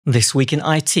This week in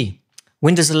IT.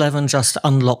 Windows 11 just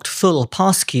unlocked full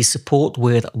passkey support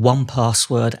with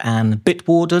 1Password and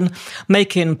Bitwarden,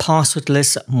 making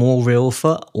passwordless more real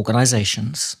for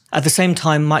organizations. At the same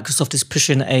time, Microsoft is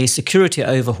pushing a security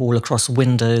overhaul across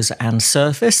Windows and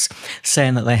Surface,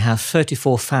 saying that they have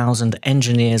 34,000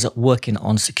 engineers working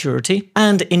on security.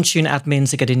 And Intune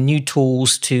admins are getting new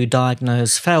tools to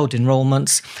diagnose failed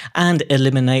enrollments and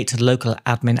eliminate local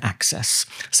admin access.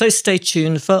 So stay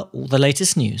tuned for all the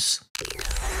latest news.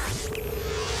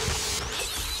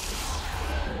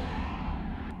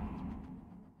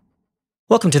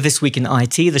 Welcome to This Week in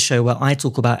IT, the show where I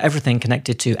talk about everything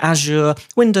connected to Azure,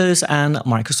 Windows, and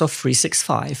Microsoft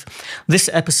 365. This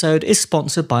episode is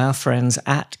sponsored by our friends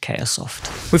at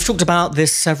Chaosoft. We've talked about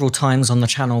this several times on the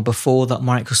channel before, that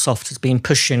Microsoft has been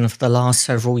pushing for the last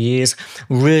several years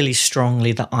really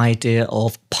strongly the idea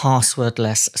of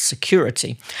passwordless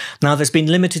security. Now, there's been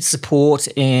limited support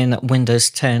in Windows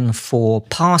 10 for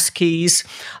passkeys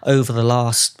over the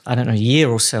last, year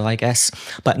or so, I guess.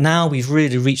 But now we've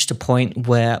really reached a point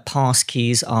where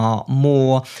passkeys are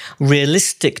more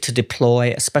realistic to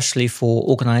deploy, especially for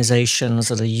organizations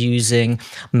that are using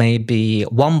maybe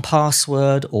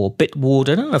 1Password or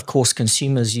Bitwarden, and of course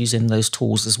consumers using those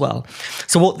tools as well.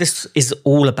 So what this is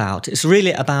all about, it's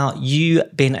really about you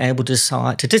being able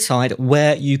to decide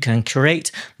where you can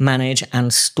create, manage,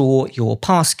 and store your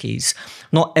passkeys.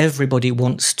 Not everybody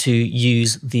wants to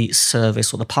use the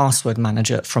service or the password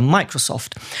manager from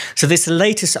Microsoft. So this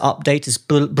latest update is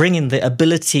bringing the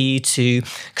ability to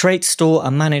create, store,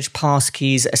 and manage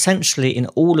passkeys essentially in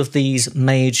all of these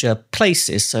major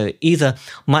places. So either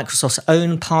Microsoft's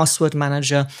own password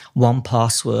manager,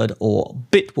 1Password, or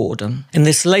Bitwarden. In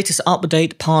this latest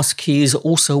update, passkeys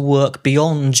also work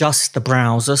beyond just the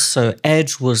browser. So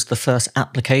Edge was the first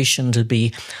application to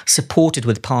be supported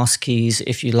with passkeys,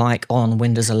 if you like, on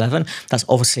Windows 11. That's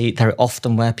obviously very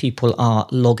often where people are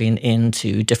logging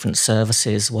into different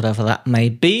services, whatever that may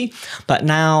be. But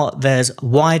now there's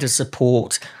wider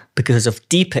support because of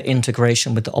deeper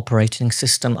integration with the operating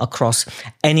system across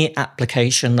any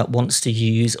application that wants to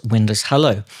use Windows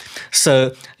Hello.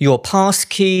 So your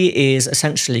passkey is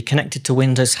essentially connected to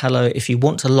Windows Hello. If you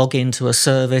want to log into a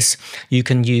service, you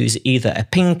can use either a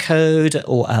PIN code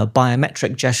or a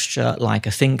biometric gesture like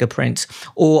a fingerprint,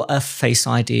 or a Face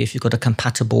ID if you've got a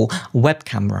compatible web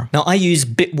camera. Now, I use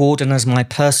Bitwarden as my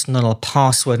personal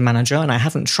password manager, and I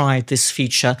haven't tried this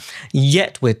feature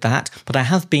yet with that, but I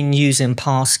have been using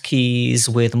passkeys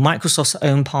with Microsoft's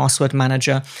own password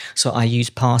manager. So I use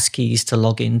passkeys to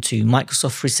log into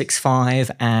Microsoft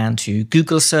 365 and to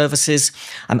Google services.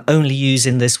 I'm only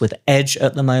using this with Edge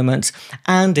at the moment,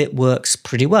 and it works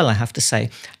pretty well, I have to say.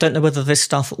 Don't know whether this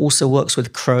stuff also works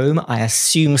with Chrome. I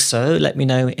assume so. Let me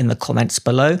know in the comments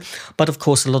below. But of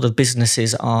course, a lot of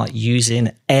businesses are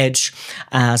using Edge,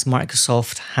 as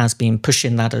Microsoft has been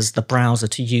pushing that as the browser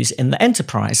to use in the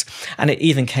enterprise. And it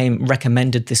even came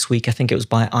recommended this week, I think it was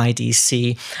by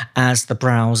IDC, as the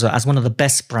browser, as one of the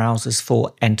best browsers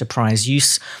for enterprise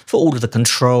use, for all of the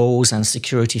controls and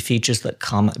security features that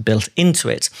come built into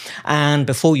it. And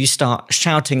before you start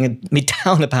shouting me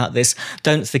down about this,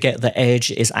 don't forget that Edge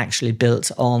is actually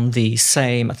built on the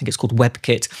same, I think it's called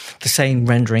WebKit, the same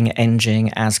rendering engine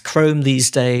as Chrome these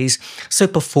days. So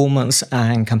performance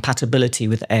and compatibility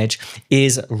with Edge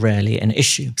is rarely an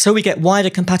issue. So we get wider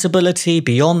compatibility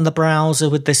beyond the browser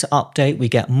with this update. We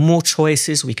get more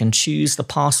choices. We can choose the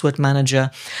password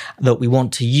manager that we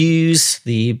want to use.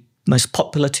 The most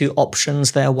popular two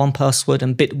options there, 1Password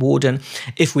and Bitwarden.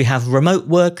 If we have remote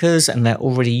workers and they're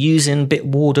already using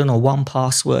Bitwarden or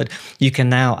 1Password, you can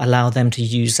now allow them to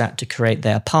use that to create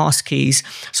their passkeys.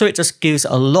 So it just gives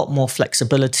a lot more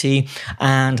flexibility,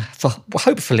 and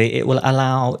hopefully it will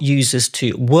allow users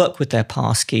to work with their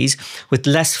passkeys with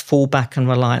less fallback and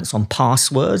reliance on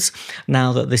passwords,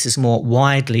 now that this is more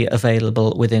widely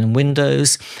available within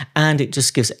Windows, and it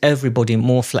just gives everybody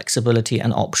more flexibility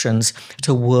and options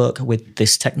to work with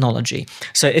this technology.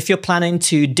 So if you're planning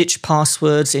to ditch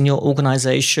passwords in your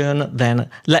organization, then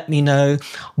let me know.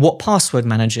 What password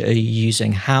manager are you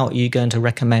using? How are you going to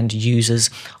recommend users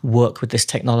work with this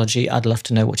technology? I'd love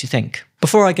to know what you think.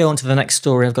 Before I go on to the next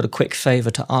story, I've got a quick favor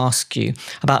to ask you.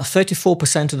 About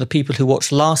 34% of the people who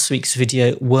watched last week's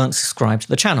video weren't subscribed to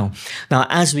the channel. Now,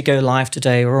 as we go live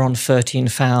today, we're on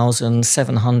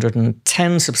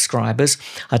 13,710 subscribers.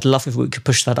 I'd love if we could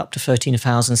push that up to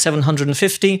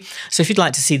 13,750. So if you'd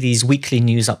like to see these weekly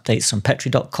news updates from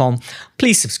Petri.com,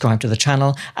 please subscribe to the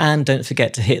channel, and don't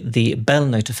forget to hit the bell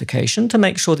notification to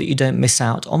make sure that you don't miss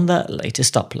out on the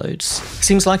latest uploads.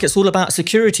 Seems like it's all about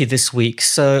security this week.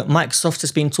 So Microsoft Microsoft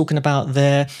has been talking about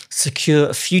their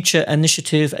Secure Future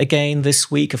initiative again this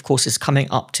week. Of course, it's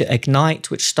coming up to Ignite,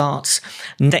 which starts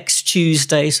next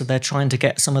Tuesday. So they're trying to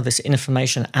get some of this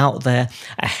information out there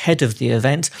ahead of the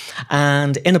event.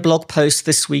 And in a blog post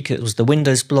this week, it was the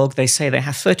Windows blog, they say they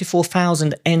have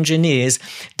 34,000 engineers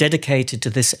dedicated to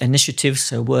this initiative.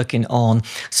 So working on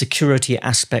security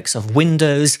aspects of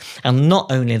Windows. And not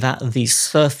only that, the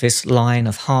Surface line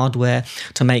of hardware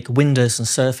to make Windows and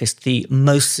Surface the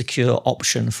most secure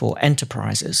option for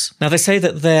enterprises. Now, they say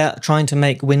that they're trying to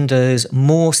make Windows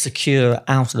more secure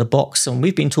out of the box, and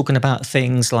we've been talking about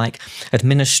things like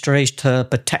administrator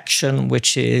protection,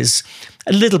 which is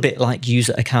a little bit like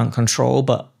user account control,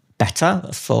 but better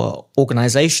for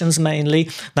organizations mainly.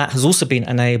 That has also been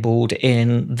enabled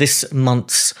in this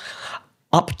month's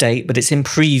update, but it's in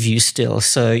preview still.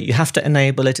 So you have to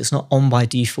enable it. It's not on by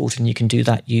default, and you can do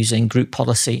that using group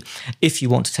policy if you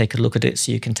want to take a look at it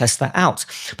so you can test that out.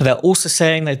 But they're also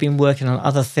saying they've been working on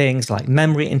other things like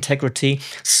memory integrity,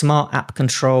 smart app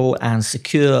control, and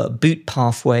secure boot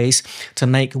pathways to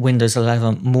make Windows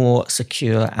 11 more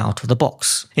secure out of the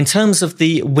box. In terms of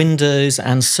the Windows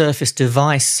and Surface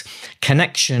device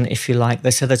connection, if you like,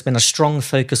 they said there's been a strong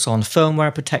focus on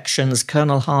firmware protections,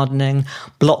 kernel hardening,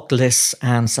 block lists,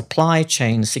 and supply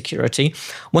chain security.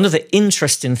 One of the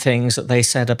interesting things that they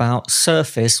said about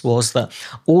Surface was that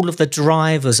all of the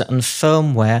drivers and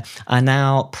firmware are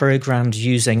now programmed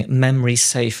using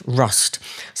memory-safe Rust.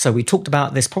 So we talked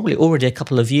about this probably already a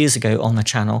couple of years ago on the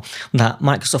channel, that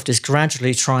Microsoft is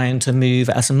gradually trying to move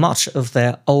as much of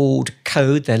their old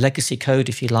code, their legacy code,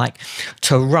 if you like,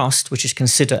 to Rust, which is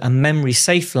considered a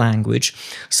memory-safe language.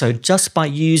 So just by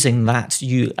using that,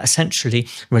 you essentially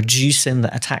reducing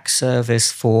the attack surface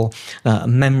for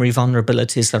memory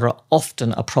vulnerabilities that are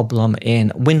often a problem in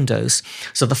Windows.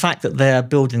 So the fact that they're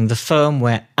building the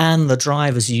firmware and the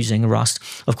drivers using Rust,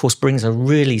 of course, brings a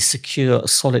really secure,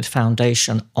 solid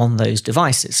foundation on those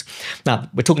devices. Now,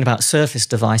 we're talking about Surface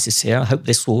devices here. I hope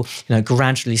this will,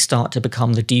 gradually start to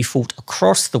become the default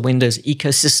across the Windows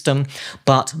ecosystem,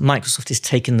 but Microsoft is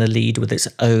taking the lead with its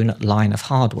own line of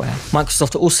hardware.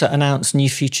 Microsoft also announced new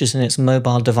features in its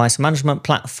mobile device management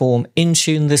platform,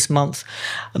 Intune, this month.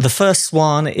 The first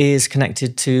one is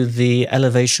connected to the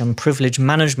Elevation Privilege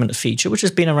Management feature, which has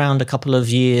been around a couple of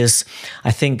years. I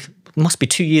think it must be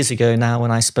 2 years ago now when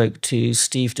I spoke to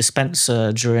Steve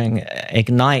Dispenser during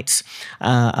Ignite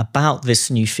about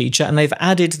this new feature. And they've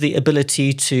added the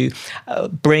ability to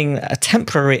bring a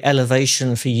temporary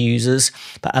elevation for users,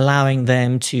 but allowing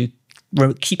them to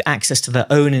keep access to their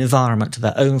own environment, to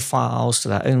their own files, to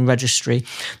their own registry,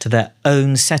 to their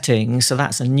own settings. So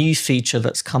that's a new feature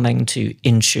that's coming to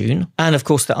Intune. And of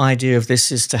course, the idea of this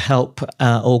is to help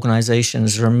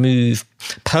organizations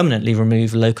permanently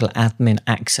remove local admin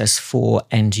access for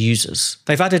end users.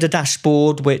 They've added a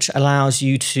dashboard which allows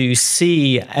you to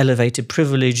see elevated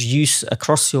privilege use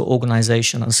across your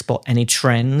organization and spot any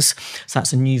trends. So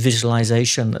that's a new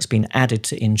visualization that's been added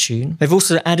to Intune. They've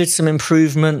also added some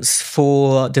improvements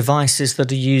for devices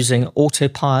that are using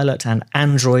autopilot and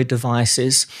Android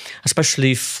devices,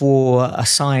 especially for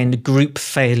assigned group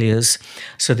failures,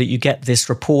 so that you get this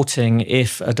reporting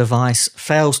if a device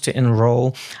fails to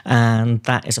enroll and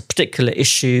that is a particular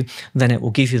issue, then it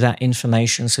will give you that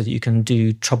information so that you can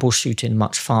do troubleshooting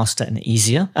much faster and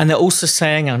easier. And they're also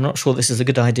saying, I'm not sure this is a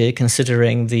good idea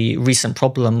considering the recent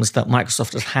problems that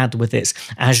Microsoft has had with its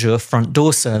Azure front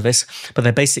door service, but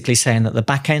they're basically saying that the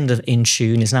back end of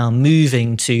Intune is now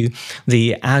moving to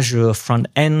the Azure front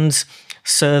end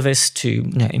service to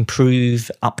improve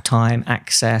uptime,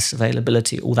 access,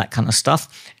 availability, all that kind of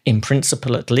stuff, in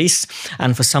principle at least.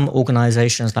 And for some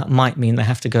organizations, that might mean they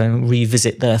have to go and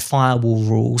revisit their firewall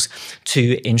rules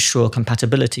to ensure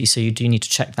compatibility. So you do need to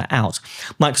check that out.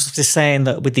 Microsoft is saying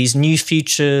that with these new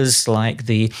features like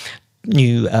the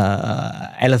new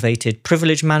elevated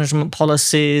privilege management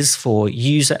policies for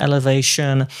user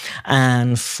elevation,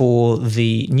 and for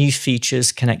the new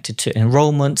features connected to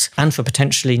enrollment, and for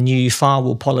potentially new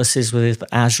firewall policies with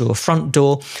Azure Front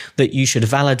Door, that you should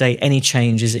validate any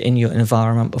changes in your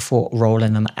environment before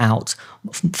rolling them out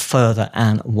further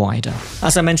and wider.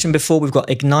 As I mentioned before, we've got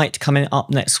Ignite coming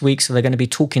up next week, so they're going to be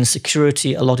talking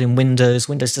security a lot in Windows.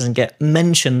 Windows doesn't get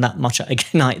mentioned that much at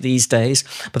Ignite these days,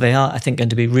 but they are, I think, going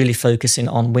to be really focused focusing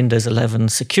on Windows 11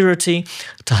 security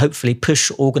to hopefully push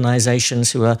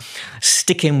organizations who are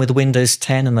sticking with Windows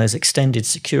 10 and those extended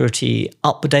security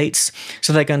updates.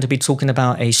 So they're going to be talking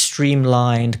about a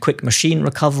streamlined quick machine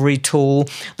recovery tool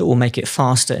that will make it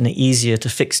faster and easier to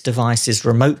fix devices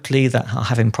remotely that are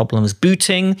having problems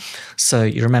booting. So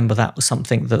you remember that was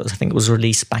something that I think was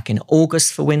released back in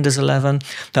August for Windows 11.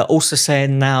 They're also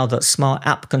saying now that Smart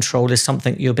App Control is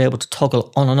something you'll be able to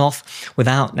toggle on and off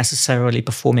without necessarily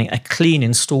performing a clean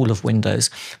install of Windows.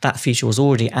 That feature was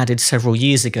already added several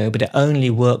years ago, but it only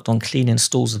worked on clean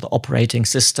installs of the operating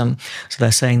system. So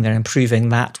they're saying they're improving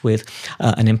that with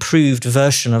an improved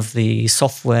version of the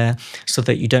software so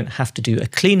that you don't have to do a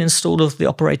clean install of the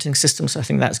operating system. So I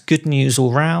think that's good news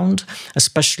all round,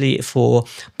 especially for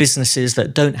businesses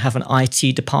that don't have an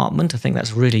IT department. I think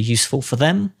that's really useful for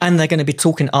them. And they're going to be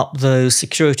talking up those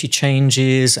security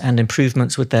changes and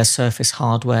improvements with their Surface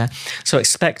hardware. So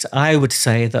expect, I would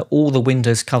say, that all the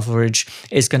Windows coverage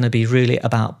is going to be really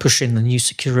about pushing the new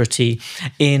security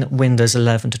in Windows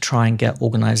 11 to try and get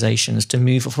organizations to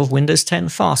move off of Windows 10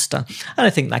 faster. And I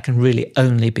think that can really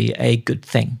only be a good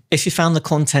thing. If you found the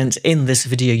content in this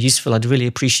video useful, I'd really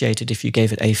appreciate it if you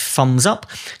gave it a thumbs up,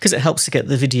 because it helps to get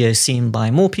the video seen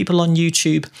by more people on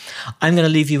YouTube. I'm going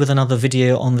to leave you with another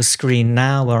video on the screen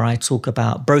now where I talk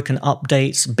about broken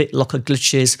updates, BitLocker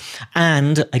glitches,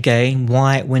 and again,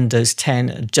 why Windows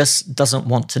 10 just doesn't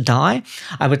want to die.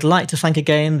 I would like to thank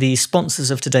again the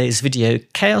sponsors of today's video,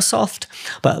 Chaosoft,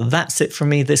 but that's it from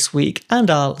me this week, and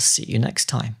I'll see you next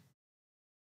time.